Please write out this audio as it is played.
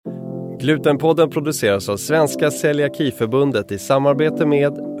Glutenpodden produceras av Svenska Celiakiförbundet i samarbete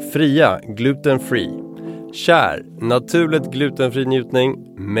med Fria Gluten Free. Kär, naturligt glutenfri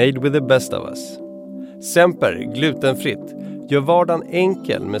njutning, made with the best of us. Semper, glutenfritt. Gör vardagen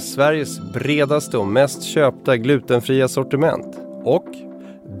enkel med Sveriges bredaste och mest köpta glutenfria sortiment. Och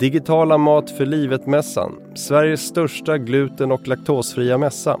Digitala mat för livet-mässan, Sveriges största gluten- och laktosfria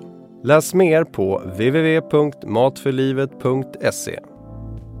mässa. Läs mer på www.matförlivet.se.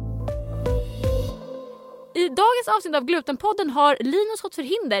 I dagens avsnitt av Glutenpodden har Linus fått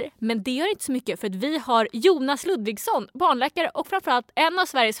förhinder, men det gör inte så mycket för att vi har Jonas Ludvigsson, barnläkare och framförallt en av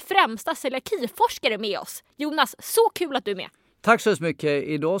Sveriges främsta celiakiforskare med oss. Jonas, så kul att du är med! Tack så mycket.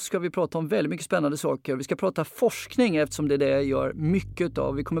 Idag ska vi prata om väldigt mycket spännande saker. Vi ska prata forskning eftersom det är det jag gör mycket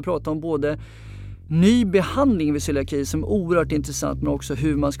av. Vi kommer prata om både ny behandling vid celiaki som är oerhört intressant, men också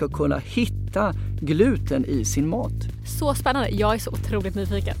hur man ska kunna hitta gluten i sin mat. Så spännande. Jag är så otroligt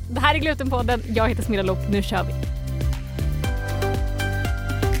nyfiken. Det här är Glutenpodden. Jag heter Smilla Lok. Nu kör vi!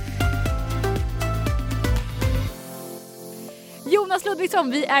 Jonas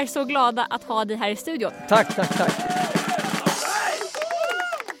Ludvigsson, vi är så glada att ha dig här i studion. Tack.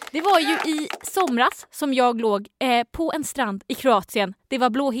 Det var ju i somras som jag låg på en strand i Kroatien. Det var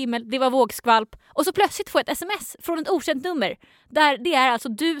blå himmel, det var vågskvalp. Och så plötsligt får jag ett sms från ett okänt nummer. Där det är alltså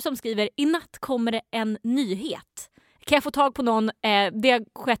du som skriver: i natt kommer det en nyhet. Kan jag få tag på någon? Det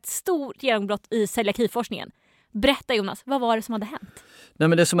har skett stort genombrott i celiakiforskningen. Berätta Jonas, vad var det som hade hänt? Nej,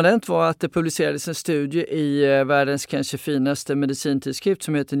 men det som hade hänt var att det publicerades en studie i världens kanske finaste medicintidskrift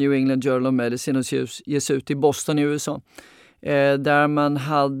som heter New England Journal of Medicine och ges ut i Boston i USA. Där man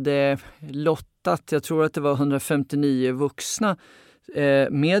hade lottat, jag tror att det var 159 vuxna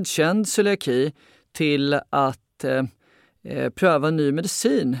med känd celiaki till att pröva ny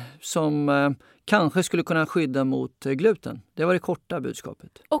medicin som kanske skulle kunna skydda mot gluten. Det var det korta budskapet.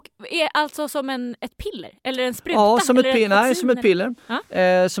 Och är alltså som ett piller? Eller en spruta? Ja, som ett piller. Ja?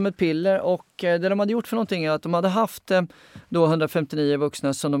 Som ett piller. Och det de hade gjort för någonting är att de hade haft då 159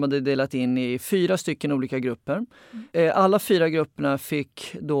 vuxna som de hade delat in i 4 stycken olika grupper. Alla 4 grupperna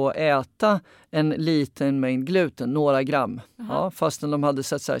fick då äta en liten mängd gluten, några gram. Ja, fastän de hade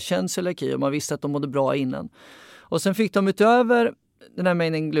sett så här, känd celiaki och man visste att de mådde bra innan. Och sen fick de utöver den här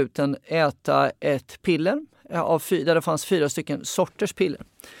mängden gluten äta ett piller där det fanns 4 stycken sorters piller.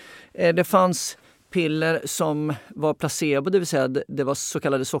 Det fanns piller som var placebo, det vill säga det var så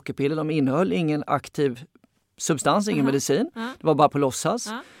kallade sockerpiller. De innehöll ingen aktiv substans, ingen medicin. Det var bara på låtsas.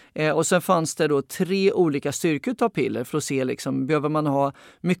 Och sen fanns det då 3 olika styrkor av piller för att se liksom, behöver man ha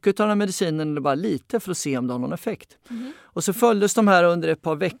mycket av den här medicinen eller bara lite för att se om det har någon effekt. Och så följdes de här under ett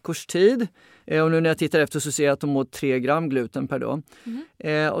par veckors tid. Och nu när jag tittar efter så ser jag att de åt 3 gram gluten per dag.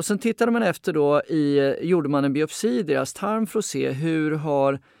 Och sen tittade man efter då gjorde man en biopsi i deras tarm för att se hur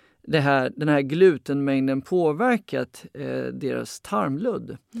har den här glutenmängden påverkat deras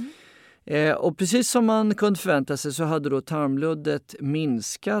tarmludd. Och precis som man kunde förvänta sig så hade då tarmluddet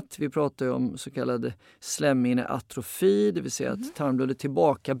minskat. Vi pratar ju om så kallad slemhinneatrofi, det vill säga att tarmluddet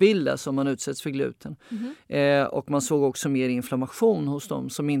tillbakabildas om man utsätts för gluten. Och man såg också mer inflammation hos dem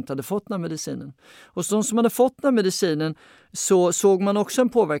som inte hade fått den här medicinen. Hos de som hade fått den här medicinen så såg man också en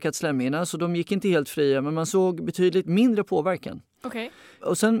påverkad slemhinna, så de gick inte helt fria, men man såg betydligt mindre påverkan. Okay.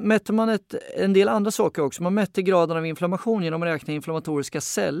 Och sen mätte man en del andra saker också. Man mätte graden av inflammation genom att räkna inflammatoriska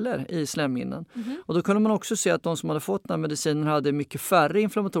celler i slemhinnan. Och då kunde man också se att de som hade fått den här medicinen hade mycket färre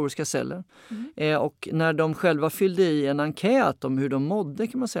inflammatoriska celler. Och när de själva fyllde i en enkät om hur de mådde,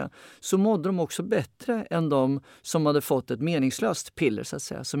 kan man säga, så mådde de också bättre än de som hade fått ett meningslöst piller så att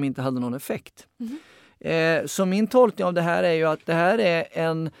säga, som inte hade någon effekt. Så min tolkning av det här är ju att det här är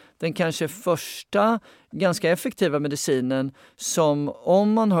den kanske första ganska effektiva medicinen som,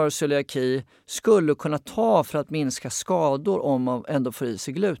 om man har celiaki, skulle kunna ta för att minska skador om man ändå får i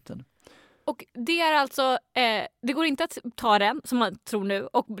sig gluten. Och det är alltså, det går inte att ta den som man tror nu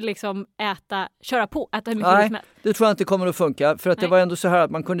och liksom köra hur mycket Nej, som helst. det tror jag inte kommer att funka. För att det var ändå så här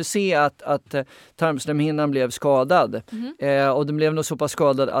att man kunde se att tarmslemhinnan blev skadad. Och den blev nog så pass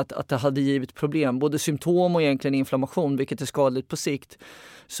skadad att det hade givit problem. Både symptom och egentligen inflammation, vilket är skadligt på sikt.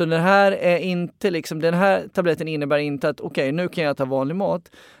 Så den här tabletten innebär inte att okej, nu kan jag äta vanlig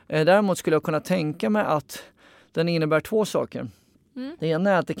mat. Däremot skulle jag kunna tänka mig att den innebär 2 saker. Det ena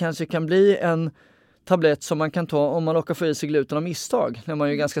är att det kanske kan bli en tablett som man kan ta om man råkar få i sig gluten av misstag. När man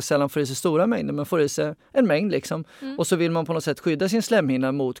ju ganska sällan får i sig stora mängder, men får i sig en mängd liksom. Och så vill man på något sätt skydda sin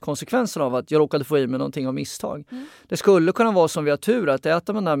slemhinna mot konsekvenserna av att jag råkade få i mig någonting av misstag. Det skulle kunna vara som vi har tur att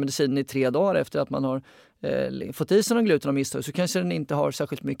äter man den här medicinen i 3 dagar efter att man har fått i sig någon gluten av misstag så kanske den inte har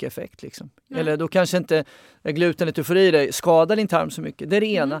särskilt mycket effekt. Liksom. Eller då kanske inte glutenet du får i dig skadar din tarm så mycket. Det är det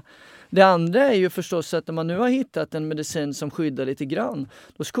ena. Det andra är ju förstås att om man nu har hittat en medicin som skyddar lite grann,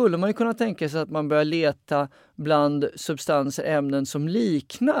 då skulle man ju kunna tänka sig att man börjar leta bland substanser, ämnen som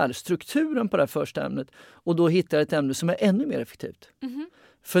liknar strukturen på det här första ämnet och då hittar ett ämne som är ännu mer effektivt.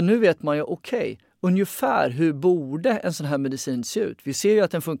 För nu vet man ju ungefär hur borde en sån här medicin se ut. Vi ser ju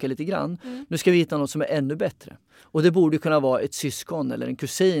att den funkar lite grann. Nu ska vi hitta något som är ännu bättre. Och det borde kunna vara ett syskon eller en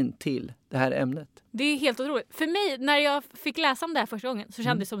kusin till det här ämnet. Det är helt otroligt. För mig, när jag fick läsa om det här första gången så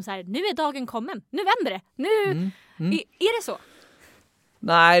kändes det som så här, nu är dagen kommen. Nu vänder det. Är det så?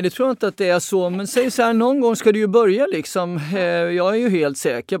 Nej, det tror jag inte att det är så. Men säg så här, någon gång ska du ju börja liksom. Jag är ju helt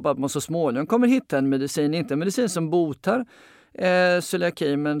säker på att man så småningom kommer hitta en medicin. Inte en medicin som botar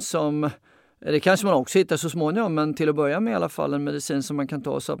celiaki, men som... Det kanske man också hittar så småningom, men till att börja med i alla fall en medicin som man kan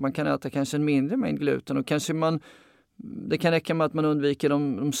ta så att man kan äta kanske en mindre mängd gluten. Och kanske det kan räcka med att man undviker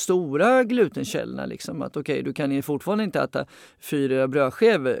de stora glutenkällorna. Liksom. Att du kan ju fortfarande inte äta 4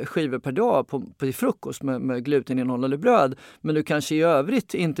 brödskivor per dag på frukost med gluteninnehållande bröd. Men du kanske i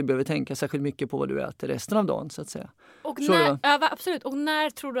övrigt inte behöver tänka särskilt mycket på vad du äter resten av dagen så att säga. Och absolut. Och när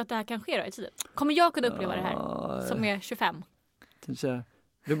tror du att det här kan ske då i tiden? Kommer jag kunna uppleva det här som är 25?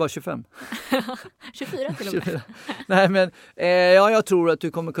 Du är bara 25. 24 till och med. 24. Nej, men jag tror att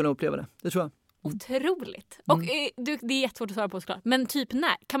du kommer kunna uppleva det. Det tror jag. Otroligt. Och det är jättesvårt att svara på såklart. Men typ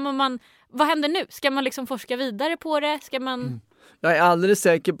när? Vad händer nu? Ska man liksom forska vidare på det? Jag är alldeles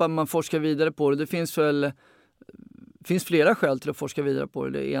säker på att man forskar vidare på det. Det finns flera skäl till att forska vidare på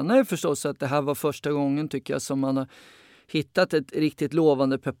det. Det ena är förstås att det här var första gången tycker jag som man har hittat ett riktigt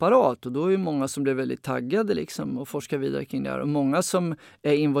lovande preparat och då är det många som blir väldigt taggade liksom och forskar vidare kring det här. Och många som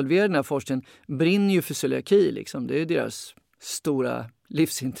är involverade i den här forskningen brinner ju för celiaki liksom. Det är deras stora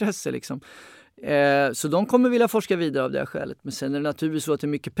livsintresse liksom. Så de kommer vilja forska vidare av det här skälet. Men sen är det naturligtvis så att det är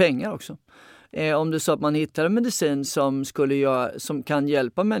mycket pengar också. Om det är så att man hittar en medicin som kan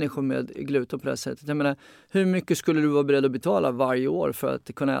hjälpa människor med gluten på det här sättet. Jag menar, hur mycket skulle du vara beredd att betala varje år för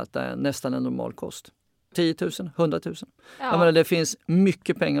att kunna äta nästan en normal kost? 10 000, 100 000. Ja. Jag menar, det finns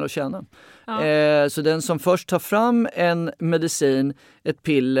mycket pengar att tjäna. Ja. Så den som först tar fram en medicin, ett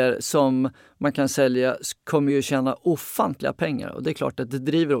piller som man kan sälja kommer ju tjäna ofantliga pengar. Och det är klart att det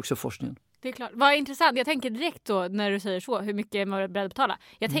driver också forskningen. Det är klart. Vad intressant. Jag tänker direkt då när du säger så, hur mycket man är beredd att betala.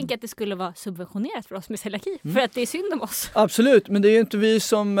 Jag tänker att det skulle vara subventionerat för oss med celiaki. För att det är synd om oss. Absolut, men det är ju inte vi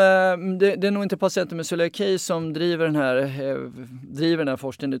som... Det är nog inte patienter med celiaki som driver den här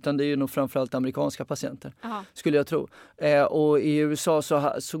forskningen. Utan det är ju nog framförallt amerikanska patienter. Aha. Skulle jag tro. Och i USA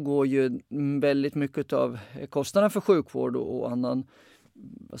så går ju väldigt mycket av kostnaderna för sjukvård och annan...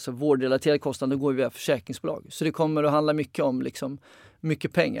 Alltså vårdrelaterade kostnader går via försäkringsbolag. Så det kommer att handla mycket om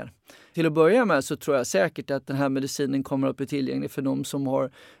mycket pengar. Till att börja med så tror jag säkert att den här medicinen kommer att bli tillgänglig för de som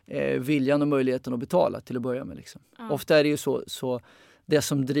har viljan och möjligheten att betala till att börja med. Liksom. Ofta är det ju så det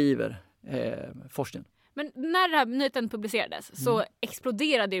som driver forskningen. Men när den här nyheten publicerades så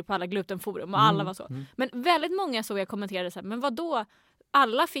exploderade det på alla glutenforum och alla var så. Men väldigt många såg jag kommenterade så här, men vadå?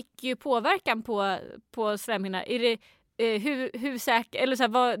 Alla fick ju påverkan på slemhinnan. Är det hur säkert, eller så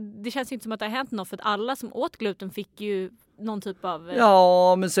här, det känns ju inte som att det har hänt något för att alla som åt gluten fick ju någon typ av...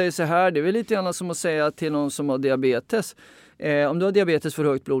 Ja, men säg så här, det är väl lite grann som att säga till någon som har diabetes. Om du har diabetes för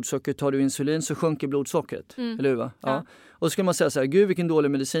högt blodsocker, tar du insulin så sjunker blodsockret. Eller hur va? Ja. Och så ska man säga så här, gud vilken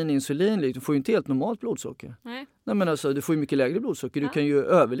dålig medicin insulin, du får ju inte helt normalt blodsocker. Nej men alltså, du får ju mycket lägre blodsocker, du kan ju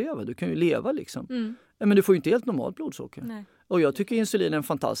överleva, du kan ju leva liksom. Men du får ju inte helt normalt blodsocker. Nej. Och jag tycker insulin är en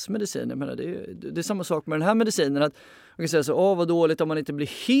fantastisk medicin. Jag menar, det är samma sak med den här medicinen. Att man kan säga så, vad dåligt om man inte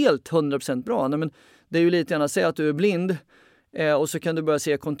blir helt 100% bra. Nej, men det är ju lite grann att säga att du är blind. Och så kan du börja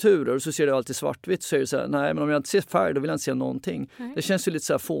se konturer och så ser du alltid svartvitt. Så säger du så här, nej men om jag inte ser färg då vill jag inte se någonting. Nej. Det känns ju lite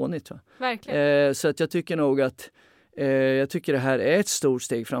så här fånigt. Va? Verkligen. Så att jag tycker nog att jag tycker det här är ett stort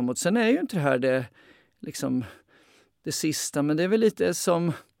steg framåt. Sen är ju inte det här det sista. Men det är väl lite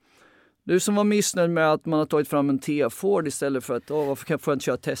som... Du som var missnöjd med att man har tagit fram en T-Ford istället för att varför får jag inte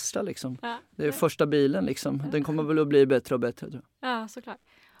köra Tesla liksom. Ja. Det är första bilen liksom. Den kommer väl att bli bättre och bättre. Tror jag. Ja, såklart.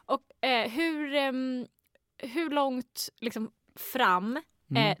 Och hur långt liksom fram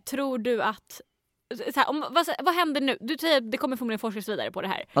tror du att så här, vad händer nu? Du säger att det kommer förmodligen forskas vidare på det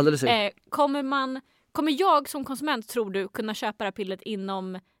här. Alldeles säkert. Kommer jag som konsument, tror du, kunna köpa det här pillret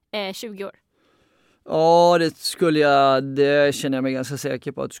inom 20 år? Ja, det känner jag mig ganska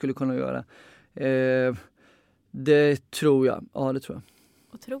säker på att du skulle kunna göra. Det tror jag. Ja, det tror jag.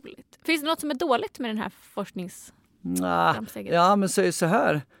 Otroligt. Finns det något som är dåligt med den här Ja, men säg så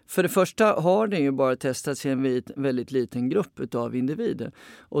här. För det första har den ju bara testats i en väldigt liten grupp av individer.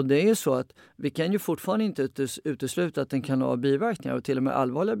 Och det är så att vi kan ju fortfarande inte utesluta att den kan ha biverkningar och till och med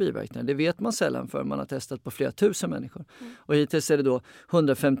allvarliga biverkningar. Det vet man sällan för man har testat på flera tusen människor. Och hittills är det då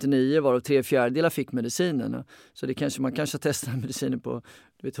 159 varav 3/4 fick medicinerna. Så man kanske har testat mediciner på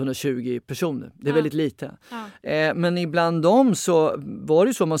 120 personer. Det är väldigt lite. Men ibland dem så var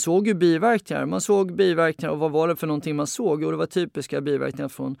det så, man såg ju biverkningar. Man såg biverkningar och vad var det för någonting man såg? Och det var typiska biverkningar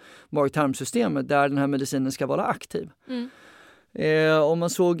från mag-tarmsystemet där den här medicinen ska vara aktiv. Och man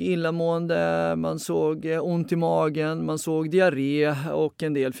såg illamående, man såg ont i magen, man såg diarré och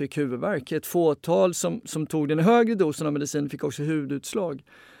en del fick huvudvärk. Ett fåtal som tog den högre dosen av medicin fick också hudutslag.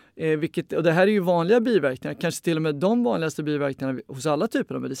 Och det här är ju vanliga biverkningar, kanske till och med de vanligaste biverkningarna hos alla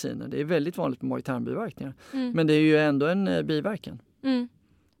typer av mediciner. Det är väldigt vanligt med mag-tarmbiverkningar. Men det är ju ändå en biverkan.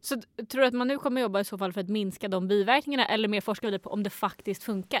 Så tror du att man nu kommer jobba i så fall för att minska de biverkningarna eller mer forska vidare på om det faktiskt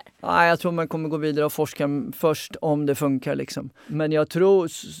funkar? Nej, jag tror man kommer gå vidare och forska först om det funkar liksom. Men jag tror,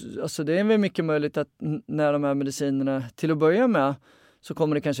 alltså det är väl mycket möjligt att när de här medicinerna till att börja med så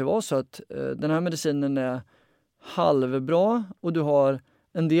kommer det kanske vara så att den här medicinen är halvbra och du har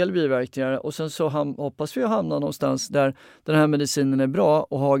en del biverkningar och sen så hoppas vi hamna någonstans där den här medicinen är bra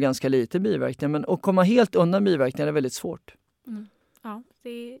och har ganska lite biverkningar. Men att komma helt undan biverkningar är väldigt svårt. Ja, det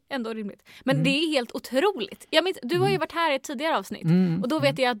är ändå rimligt. Men det är helt otroligt. Du har ju varit här i ett tidigare avsnitt. Och då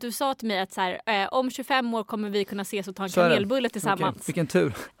vet jag att du sa till mig att så här, om 25 år kommer vi kunna ses och ta en kanelbulle tillsammans. Okay. Vilken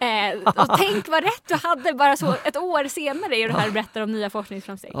tur. Och tänk vad rätt du hade bara så ett år senare är det här berättar om nya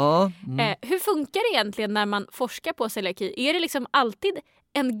forskningsframsteg. Hur funkar det egentligen när man forskar på celiaki? Är det liksom alltid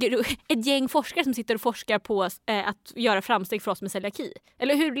ett gäng forskare som sitter och forskar på att göra framsteg för oss med celiaki?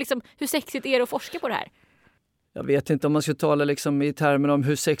 Eller hur sexigt är det att forska på det här? Jag vet inte om man ska tala liksom i termer om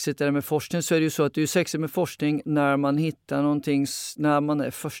hur sexigt det är med forskning, så är det ju så att det är sexigt med forskning när man hittar någonting, när man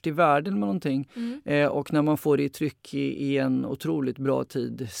är först i världen med någonting och när man får det i tryck i en otroligt bra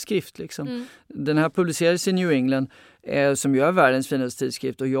tidskrift. Liksom. Den här publicerades i New England som ju är världens finaste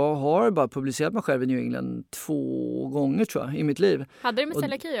tidskrift och jag har bara publicerat mig själv i New England 2 gånger tror jag i mitt liv. Hade det med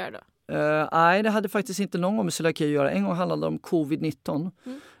celiaki att göra då? Nej, det hade faktiskt inte någon gång med celiaki att göra. En gång handlade det om covid-19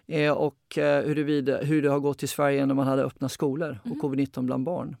 och hur det har gått i Sverige när man hade öppna skolor och covid-19 bland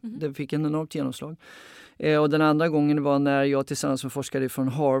barn. Det fick en enormt genomslag. Och den andra gången var när jag tillsammans med forskare från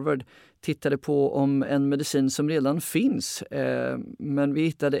Harvard tittade på om en medicin som redan finns. Men vi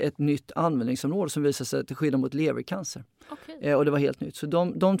hittade ett nytt användningsområde som visade sig till skydda mot levercancer. Okay. Och det var helt nytt. Så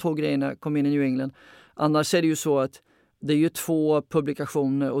de 2 grejerna kom in i New England. Annars är det ju så att det är ju 2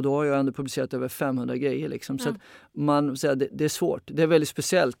 publikationer och då har jag ändå publicerat över 500 grejer. Liksom. Så att man säger det är svårt. Det är väldigt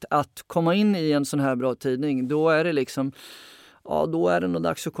speciellt att komma in i en sån här bra tidning. Då är det liksom, då är det nog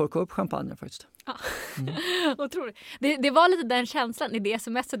dags att korka upp champagne faktiskt. Ja. Otroligt. Det var lite den känslan i det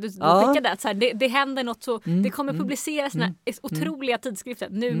smset du skickade. Att så här, det händer något så det kommer publiceras såna otroliga tidskrifter.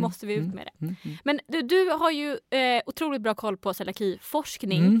 Nu måste vi ut med det. Men du har ju otroligt bra koll på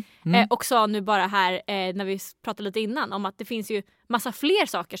celiaki-forskning och sa nu bara här när vi pratade lite innan om att det finns ju massa fler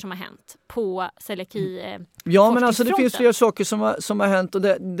saker som har hänt på celiaki. Ja, men alltså det finns fler saker som har hänt och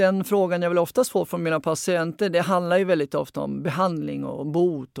den frågan jag vill oftast få från mina patienter, det handlar ju väldigt ofta om behandling och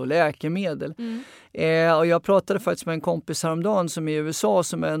bot och läkemedel. Och jag pratade faktiskt med en kompis häromdagen som är i USA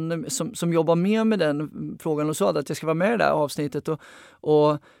som jobbar med den frågan och sa att jag ska vara med i det här avsnittet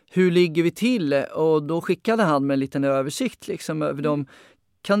och hur ligger vi till? Och då skickade han med en liten översikt liksom, över de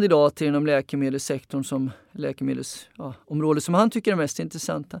kandidater inom läkemedelssektorn som läkemedelsområdet som han tycker är mest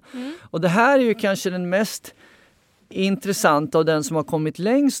intressanta. Och det här är ju kanske den mest intressanta och den som har kommit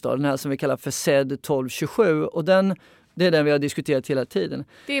längst då, den här som vi kallar för SED 1227 och det är den vi har diskuterat hela tiden.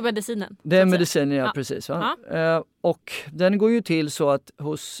 Det är medicinen. Det är medicinen, ja. Precis. Va? Och den går ju till så att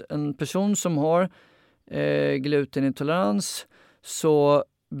hos en person som har glutenintolerans så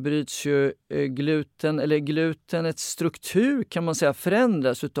bryts ju glutenets struktur kan man säga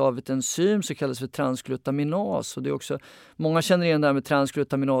förändras utav ett enzym som kallas för transglutaminas. Och det är också, många känner igen det här med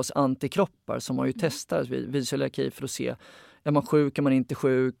transglutaminas antikroppar som man ju testar vid celiaki för att se är man sjuk, är man inte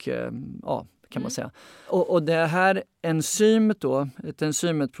sjuk, kan man säga. Och det här enzymet då,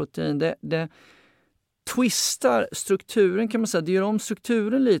 ett protein, det twistar strukturen kan man säga. Det gör om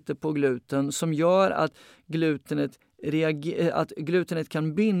strukturen lite på gluten som gör att glutenet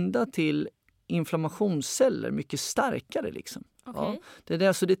kan binda till inflammationsceller mycket starkare. Liksom. Okay. Ja, det är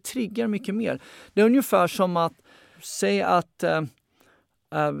det, så det triggar mycket mer. Det är ungefär som att säga att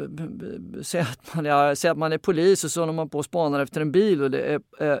man är polis och så håller man på och spanar efter en bil och det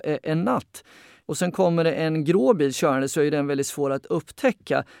är en natt. och sen kommer det en grå bil körande, så är den väldigt svår att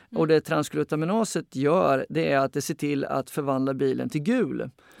upptäcka. Och det transglutaminaset gör, det är att det ser till att förvandla bilen till gul.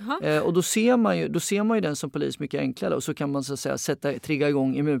 Och då ser man ju den som polis mycket enklare, och så kan man så att säga trigga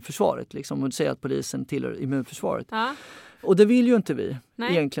igång immunförsvaret liksom, och säga att polisen tillhör immunförsvaret. Och det vill ju inte vi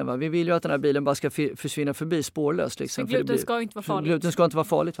egentligen. Va? Vi vill ju att den här bilen bara ska försvinna förbi spårlöst. Liksom, för gluten ska inte vara farligt. Gluten ska inte vara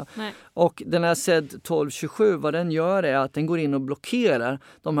farligt. Va? Och den här SED 1227, vad den gör är att den går in och blockerar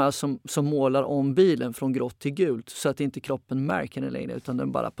de här som målar om bilen från grått till gult, så att inte kroppen märker den längre, utan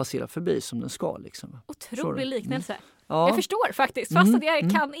den bara passerar förbi som den ska. Liksom. Otrolig liknelse. Ja. Jag förstår faktiskt, fast att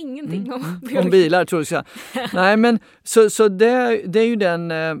jag kan ingenting om bilar, tror jag. Nej, men så det är ju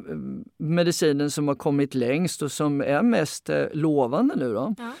den medicinen som har kommit längst och som är mest lovande nu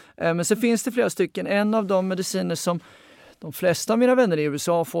då. Men så finns det flera stycken. En av de mediciner som de flesta av mina vänner i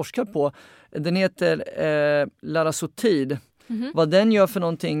USA har forskat på, den heter Larasotid. Vad den gör för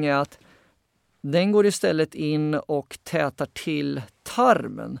någonting är att den går istället in och tätar till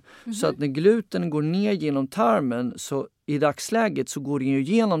tarmen. Så att när gluten går ner genom tarmen, så i dagsläget så går den ju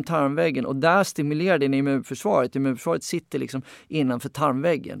genom tarmväggen, och där stimulerar den immunförsvaret. Immunförsvaret sitter liksom innanför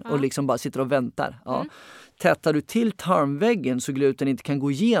tarmväggen och liksom bara sitter och väntar. Tätar du till tarmväggen så gluten inte kan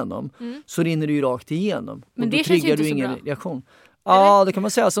gå igenom, så rinner det ju rakt igenom. Men och det då känns ju triggar inte du så ingen bra. reaktion. Ja, det kan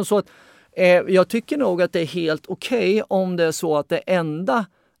man säga som så att jag tycker nog att det är helt okej om det är så att det enda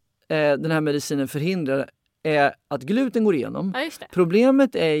den här medicinen förhindrar är att gluten går igenom. Ja, just det.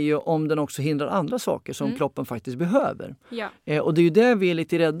 Problemet är ju om den också hindrar andra saker som kroppen faktiskt behöver. Och det är ju det vi är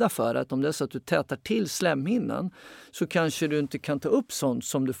lite rädda för, att om det är så att du tätar till slemhinnan, så kanske du inte kan ta upp sånt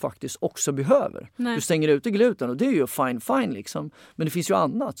som du faktiskt också behöver. Du stänger ute gluten, och det är ju fine liksom. Men det finns ju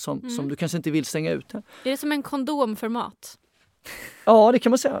annat som du kanske inte vill stänga ute. Är det som en kondom för mat? Ja, det kan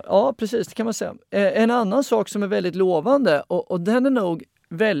man säga. Ja, precis, det kan man säga. En annan sak som är väldigt lovande, och den är nog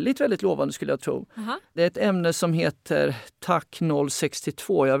väldigt, väldigt lovande skulle jag tro. Det är ett ämne som heter TAC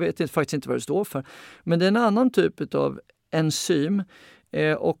 062. Jag vet faktiskt inte vad det står för. Men det är en annan typ av enzym.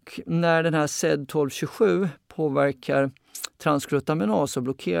 Och när den här SED 1227 påverkar transglutaminas och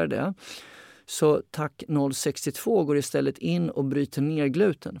blockerar det, så TAC 062 går istället in och bryter ner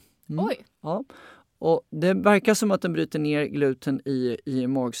gluten. Oj! Ja. Och det verkar som att den bryter ner gluten i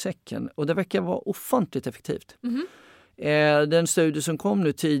magsäcken. Och det verkar vara ofantligt effektivt. Den studie som kom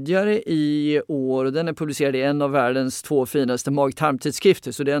nu tidigare i år, och den är publicerad i en av världens 2 finaste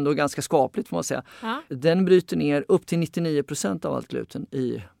mag-tarmtidskrifter, så det är ändå ganska skapligt får man säga. Den bryter ner upp till 99% av allt gluten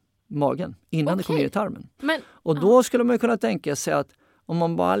i magen innan det kommer ner i tarmen. Och då skulle man kunna tänka sig att om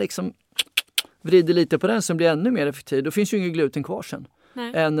man bara liksom vrider lite på den, som blir ännu mer effektiv, då finns ju ingen gluten kvar sen.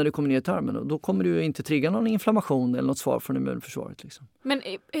 Än när det kommer ner i tarmen, och då kommer du inte trigga någon inflammation eller något svar från immunförsvaret. Liksom. Men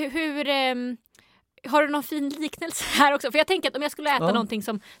hur... Har du någon fin liknelse här också? För jag tänker att om jag skulle äta någonting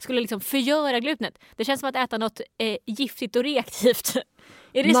som skulle liksom förgöra glutnet, det känns som att äta något giftigt och reaktivt.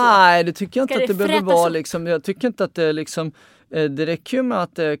 Är det Nej, så? det tycker jag inte att det behöver vara. Liksom, jag tycker inte att det liksom... det räcker ju med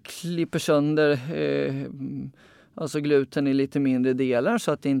att det klipper sönder alltså gluten i lite mindre delar,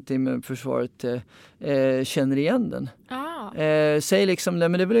 så att inte immunförsvaret känner igen den. Säg liksom,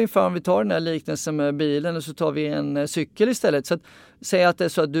 men det är väl ungefär om vi tar den här liknelsen med bilen, och så tar vi en cykel istället. Så att, säg att det är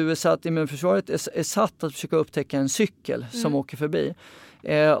så att du är satt, immunförsvaret är satt att försöka upptäcka en cykel som åker förbi.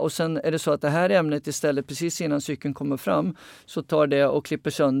 Och sen är det så att det här ämnet istället, precis innan cykeln kommer fram, så tar det och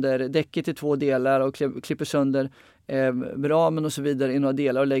klipper sönder däcket i 2 delar och klipper sönder ramen och så vidare i några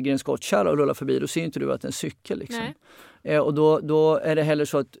delar och lägger en skottkärra och rullar förbi. Då ser inte du att det är en cykel. Liksom. Och då är det heller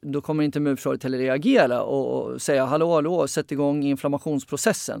så att då kommer inte immunförsvaret heller reagera och säga hallå, sätt igång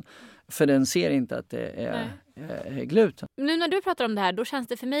inflammationsprocessen. För den ser inte att det är gluten. Nu när du pratar om det här, då känns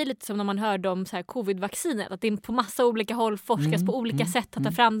det för mig lite som när man hörde om så här covid-vaccinet. Att det på massa olika håll forskas på olika sätt att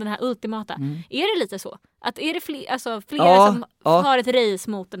ta fram den här ultimata. Är det lite så? Att är det flera som har ett race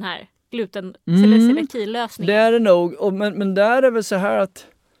mot den här gluten-celiaki-lösningen? Det är det nog. Men där är väl så här att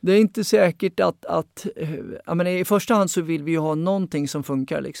det är inte säkert att jag menar, i första hand så vill vi ju ha någonting som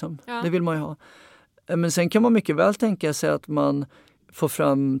funkar. Liksom. Det vill man ju ha. Men sen kan man mycket väl tänka sig att man får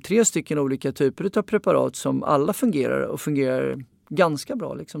fram 3 stycken olika typer av preparat som alla fungerar och fungerar ganska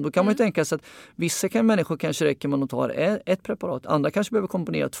bra. Liksom. Då kan man ju tänka sig att vissa människor kanske räcker man att ta ett preparat. Andra kanske behöver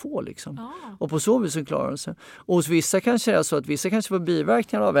komponera 2. Liksom. Och på så vis så klarar de sig. Och hos vissa kanske det är så att vissa kanske får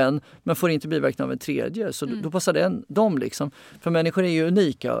biverkningar av en, men får inte biverkningar av en tredje. Så då passar dem. Liksom. För människor är ju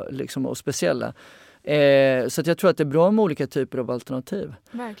unika liksom, och speciella. Så att jag tror att det är bra med olika typer av alternativ.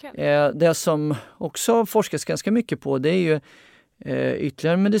 Verkligen. Det som också forskas ganska mycket på, det är ju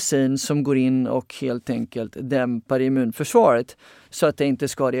ytterligare medicin som går in och helt enkelt dämpar immunförsvaret så att det inte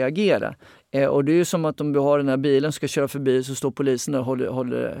ska reagera. Och det är ju som att om du har den här bilen ska köra förbi så står polisen och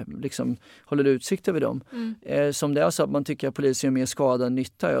håller utsikt över dem. Som det är så att man tycker att polisen gör mer skada än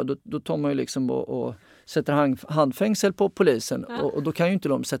nytta, då tar man ju liksom och sätter handfängsel på polisen och då kan ju inte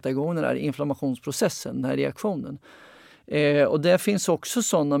de sätta igång den här inflammationsprocessen, den här reaktionen. Och det finns också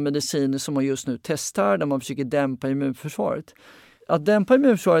sådana mediciner som man just nu testar där man försöker dämpa immunförsvaret. Att dämpa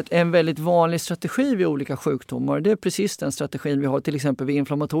immunförsvaret är en väldigt vanlig strategi vid olika sjukdomar. Det är precis den strategin vi har till exempel vid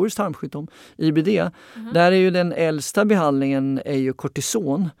inflammatorisk tarmsjukdom, IBD. Där är ju den äldsta behandlingen är ju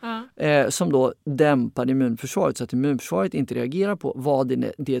kortison som då dämpar immunförsvaret så att immunförsvaret inte reagerar på vad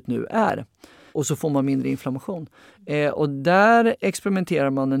det nu är. Och så får man mindre inflammation. Och där experimenterar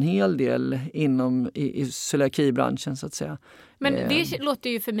man en hel del i celiakibranschen så att säga. Men det låter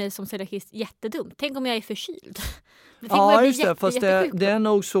ju för mig som celiakist jättedumt. Tänk om jag är förkyld. Ja, just det. Fast det är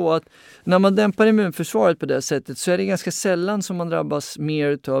nog så att när man dämpar immunförsvaret på det sättet så är det ganska sällan som man drabbas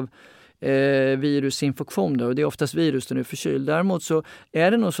mer av virusinfektioner. Och det är oftast virus när du är förkyld. Däremot så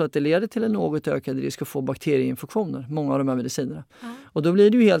är det nog så att det leder till en något ökad risk att få bakterieinfektioner. Många av de här medicinerna. Och då blir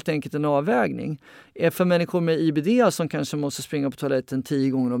det ju helt enkelt en avvägning. För människor med IBD som kanske måste springa på toaletten 10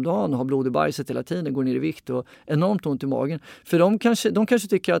 gånger om dagen och har blod i bajset hela tiden, går ner i vikt och enormt ont i magen. För de kanske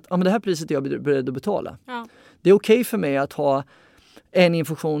tycker att men det här priset är jag beredd att betala. Ja. Det är okej för mig att ha en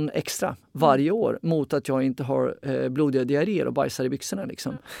infektion extra varje år mot att jag inte har blodiga diarréer och bajsar i byxorna.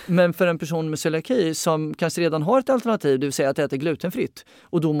 Liksom. Men för en person med celiaki som kanske redan har ett alternativ, det vill säga att äta glutenfritt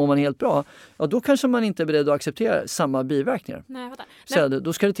och då mår man helt bra, då kanske man inte är beredd att acceptera samma biverkningar. Så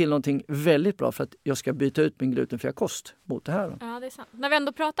då ska det till någonting väldigt bra för att jag ska byta ut min glutenfria kost mot det här. Då. Ja, det är sant. När vi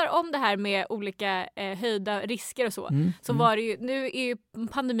ändå pratar om det här med olika höjda risker och så var det ju, nu är ju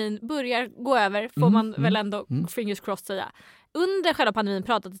pandemin börjar gå över, får man väl ändå fingers crossed säga. Under själva pandemin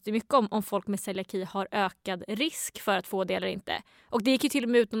pratades det mycket om folk med celiaki har ökad risk för att få det eller inte. Och det gick ju till och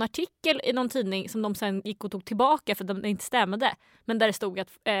med ut någon artikel i någon tidning som de sen gick och tog tillbaka för att det inte stämde. Men där det stod att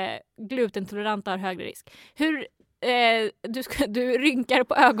glutentoleranta har högre risk. Hur du rynkar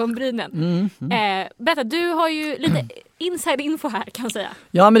på ögonbrynen. Berätta, du har ju lite inside info här kan jag säga.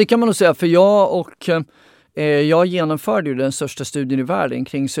 Ja, men det kan man nog säga för jag genomförde ju den största studien i världen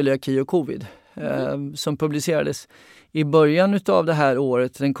kring celiaki och covid som publicerades i början av det här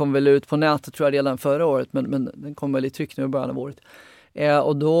året. Den kom väl ut på nätet tror jag redan förra året men den kom väl i tryck nu i början av året.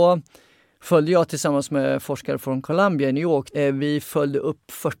 Och då följde jag tillsammans med forskare från Columbia i New York. Vi följde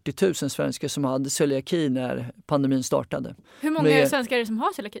upp 40 000 svenskar som hade celiaki när pandemin startade. Hur många svenskar är det som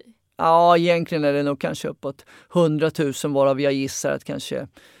har celiaki? Ja, egentligen är det nog kanske uppåt 100 000 varav jag gissar att kanske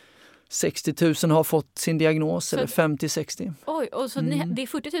 60 000 har fått sin diagnos så, eller 50-60. Oj, och så det är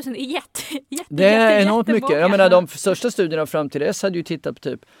 40 000 är det är enormt mycket. Jag menar de största studierna fram till dess hade ju tittat på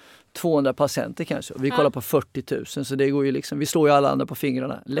typ 200 patienter kanske. Vi kollar på 40 000 så det går ju liksom, vi slår ju alla andra på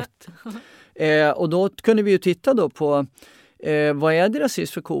fingrarna lätt. Och då kunde vi ju titta då på vad är deras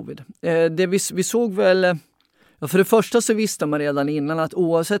risk för covid? Vi såg väl. För det första så visste man redan innan att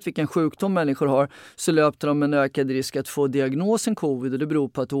oavsett vilken sjukdom människor har så löpte de en ökad risk att få diagnosen covid. Och det beror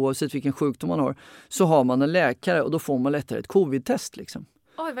på att oavsett vilken sjukdom man har så har man en läkare och då får man lättare ett covid-test. Liksom.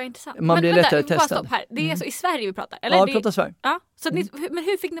 Oj, vad intressant. Man blir lättare testad. Här. Det är så i Sverige vi pratar? Eller ja, vi pratar Sverige. Ja. Så men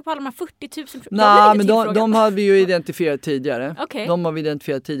hur fick ni på alla de här 40 000? Nej, men de har vi ju identifierat tidigare. Okay. De har vi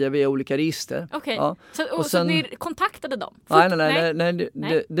identifierat tidigare via olika register. Okay. Ja. Så ni kontaktade dem? Nej,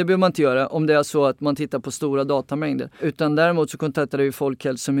 det behöver man inte göra om det är så att man tittar på stora datamängder. Utan däremot så kontaktade vi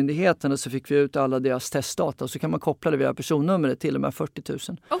Folkhälsomyndigheten och så fick vi ut alla deras testdata. Och så kan man koppla det via personnumret till de här 40 000.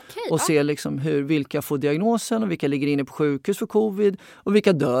 Okay, och se liksom vilka får diagnosen och vilka ligger inne på sjukhus för covid och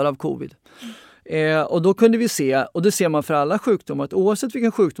vilka dör av covid. Och då kunde vi se, och det ser man för alla sjukdomar, att oavsett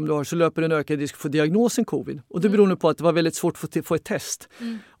vilken sjukdom du har så löper en ökad risk för diagnosen covid. Och det beror nu på att det var väldigt svårt att få ett test.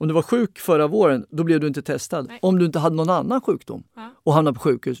 Om du var sjuk förra våren, då blev du inte testad. Nej. Om du inte hade någon annan sjukdom och hamnade på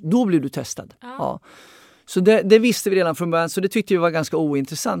sjukhus, då blev du testad. Ja. Så det visste vi redan från början, så det tyckte vi var ganska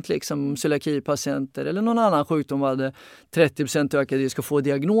ointressant. Liksom, celiakipatienter eller någon annan sjukdom hade 30% ökad risk att få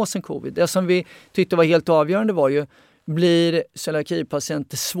diagnosen covid. Det som vi tyckte var helt avgörande var ju, blir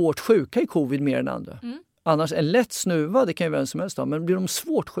celiakipatienter svårt sjuka i covid mer än andra? Annars en lätt snuva, det kan ju vem som helst ha, men blir de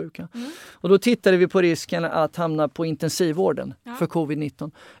svårt sjuka? Och då tittade vi på risken att hamna på intensivvården för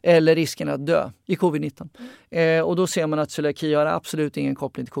covid-19 eller risken att dö i covid-19. Och då ser man att celiaki har absolut ingen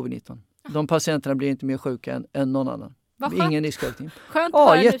koppling till covid-19. De patienterna blir inte mer sjuka än någon annan. Ingen riskökning. Skönt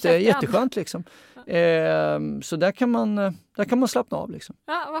ja, att jätteskönt liksom. Så där kan man slappna av liksom.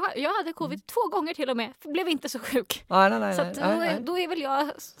 Ja, jag hade covid 2 gånger till och med. Blev inte så sjuk. Nej. Så då är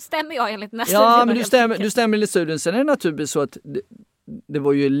väl stämmer jag enligt nästa. Ja, men du stämmer i studien. Sen är det naturligtvis så att det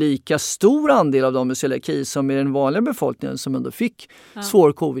var ju lika stor andel av dem med celiaki som i den vanliga befolkningen som ändå fick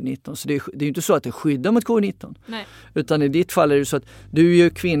svår covid-19. Så det är ju inte så att det skyddar mot covid-19. Nej. Utan i ditt fall är det så att du är ju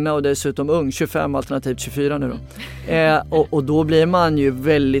kvinna och dessutom ung, 25 alternativt 24 nu då. Och då blir man ju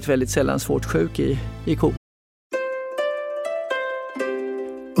väldigt, väldigt sällan svårt sjuk i covid.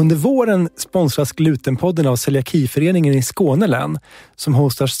 Under våren sponsras Glutenpodden av Celiakiföreningen i Skåne län som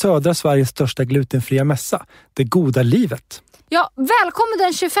hostar södra Sveriges största glutenfria mässa, Det goda livet. Ja, välkommen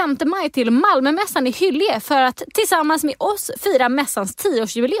den 25 maj till Malmömässan i Hyllie för att tillsammans med oss fira mässans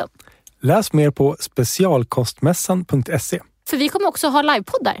 10-årsjubileum. Läs mer på specialkostmässan.se. För vi kommer också ha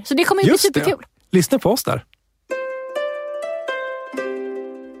livepoddar, så det kommer ju bli superkul. Det. Lyssna på oss där.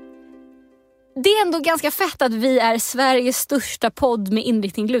 Det är ändå ganska fett att vi är Sveriges största podd med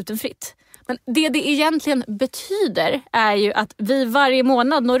inriktning glutenfritt. Men det egentligen betyder är ju att vi varje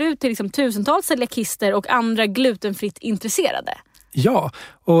månad når ut till liksom tusentals celiakister och andra glutenfritt intresserade. Ja,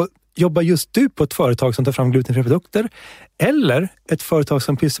 och jobbar just du på ett företag som tar fram glutenfria produkter eller ett företag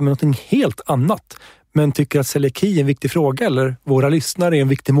som pysslar med något helt annat men tycker att celiaki är en viktig fråga eller våra lyssnare är en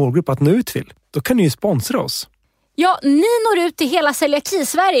viktig målgrupp att nå ut till, då kan ni ju sponsra oss. Ja, ni når ut till hela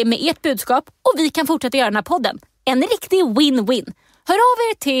Celiaki-Sverige med ert budskap och vi kan fortsätta göra den här podden. En riktig win-win. Hör av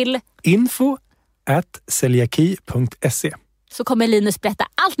er till info@celiaki.se. Så kommer Linus berätta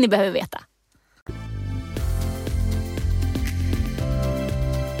allt ni behöver veta.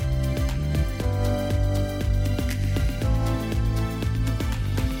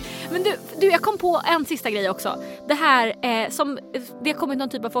 Men du, jag kom på en sista grej också. Det här det har kommit någon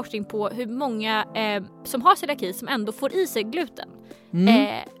typ av forskning på hur många som har celiaki som ändå får i sig gluten.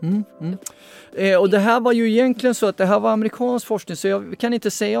 Och det här var ju egentligen så att det här var amerikansk forskning så jag kan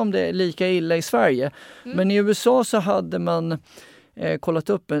inte säga om det är lika illa i Sverige. Men i USA så hade man kollat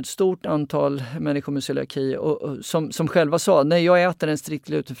upp ett stort antal människor med celiaki och som själva sa, nej jag äter en strikt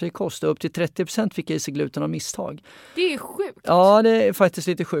glutenfri kost och upp till 30% fick i sig gluten av misstag. Det är ju sjukt. Ja, det är faktiskt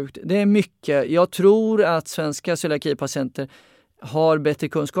lite sjukt. Det är mycket. Jag tror att svenska celiaki-patienter har bättre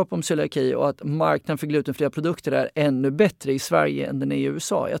kunskap om celiaki och att marknaden för glutenfria produkter är ännu bättre i Sverige än den är i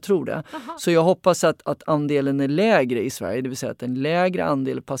USA. Jag tror det. Aha. Så jag hoppas att andelen är lägre i Sverige, det vill säga att en lägre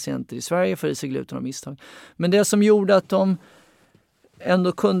andel patienter i Sverige får i sig gluten av misstag. Men det som gjorde att de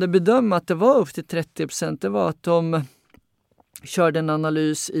ändå kunde bedöma att det var upp till 30%, det var att de körde en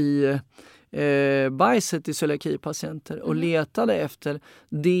analys i bajset i celiaki-patienter och letade efter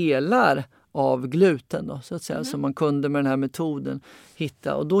delar av gluten då, så att säga, som man kunde med den här metoden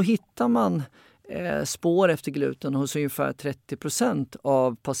hitta. Och då hittar man spår efter gluten hos ungefär 30%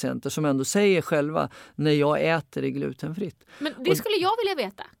 av patienter som ändå säger själva, när jag äter det glutenfritt. Men det skulle jag vilja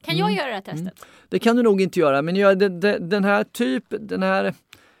veta. Kan jag göra det här testet? Det kan du nog inte göra, men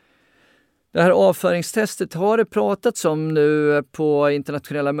det här avföringstestet har det pratats om nu på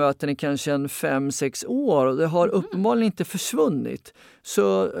internationella möten i kanske 5-6 år och det har uppenbarligen inte försvunnit.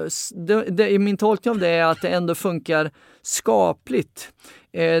 Så min tolkning av det är att det ändå funkar skapligt.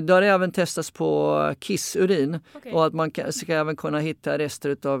 Det har även testats på kissurin och att man ska även kunna hitta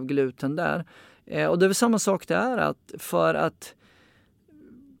rester av gluten där. Och det är väl samma sak där, att för att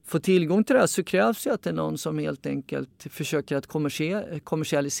få tillgång till det här så krävs ju att det är någon som helt enkelt försöker att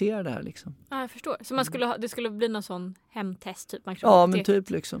kommersialisera det här. Liksom. Ja, jag förstår. Så det skulle bli någon sån hemtest typ? Ja, men typ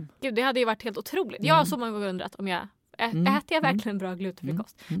liksom. Gud, det hade ju varit helt otroligt. Jag har så många gånger undrat om jag äter jag verkligen bra glutenfri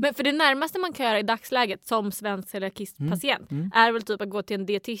kost. Men för det närmaste man kan göra i dagsläget som svensk celiakistpatient är väl typ att gå till en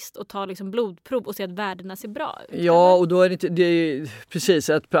dietist och ta liksom blodprov och se att värdena ser bra ut. Ja, och då är det är precis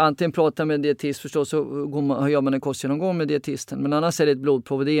att antingen prata med en dietist förstås så gör man en kostgenomgång med dietisten. Men annars är det ett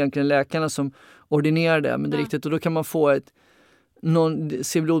blodprov och det är egentligen läkarna som ordinerar det. Men det är riktigt, och då kan man få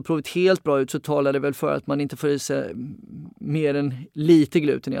ser blodprovet helt bra ut så talar det väl för att man inte får i sig mer än lite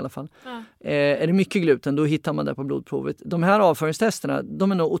gluten i alla fall. Är det mycket gluten, då hittar man det på blodprovet. De här avföringstesterna,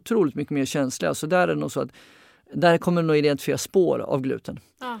 de är nog otroligt mycket mer känsliga. Så där är det nog så att där kommer du nog identifiera spår av gluten.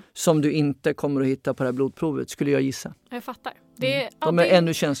 Som du inte kommer att hitta på det här blodprovet, skulle jag gissa. Jag fattar. De är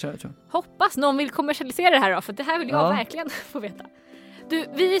ännu känsligare, tror jag. Hoppas någon vill kommersialisera det här då, för det här vill jag verkligen få veta. Du,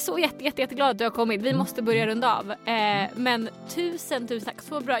 vi är så jätteglada att du har kommit. Vi måste börja runda av. Men tusen tack.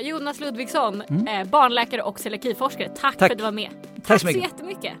 Så bra. Jonas Ludvigsson, barnläkare och celiakiforskare. Tack för att du var med. Tack så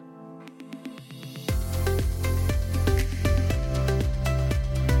jättemycket.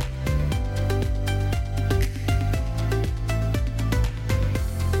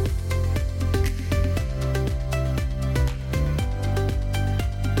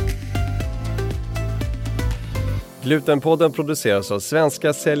 Glutenpodden produceras av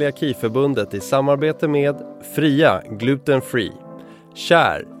Svenska Celiakiförbundet i samarbete med Fria Gluten Free.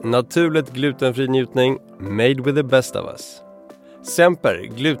 Kär, naturligt glutenfri njutning, made with the best of us. Semper,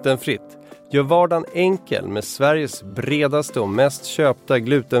 glutenfritt. Gör vardagen enkel med Sveriges bredaste och mest köpta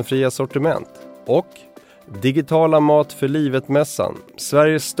glutenfria sortiment. Och Digitala Mat för livet-mässan,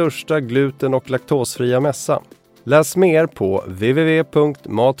 Sveriges största gluten- och laktosfria mässa. Läs mer på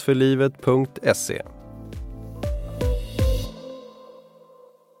www.matforlivet.se.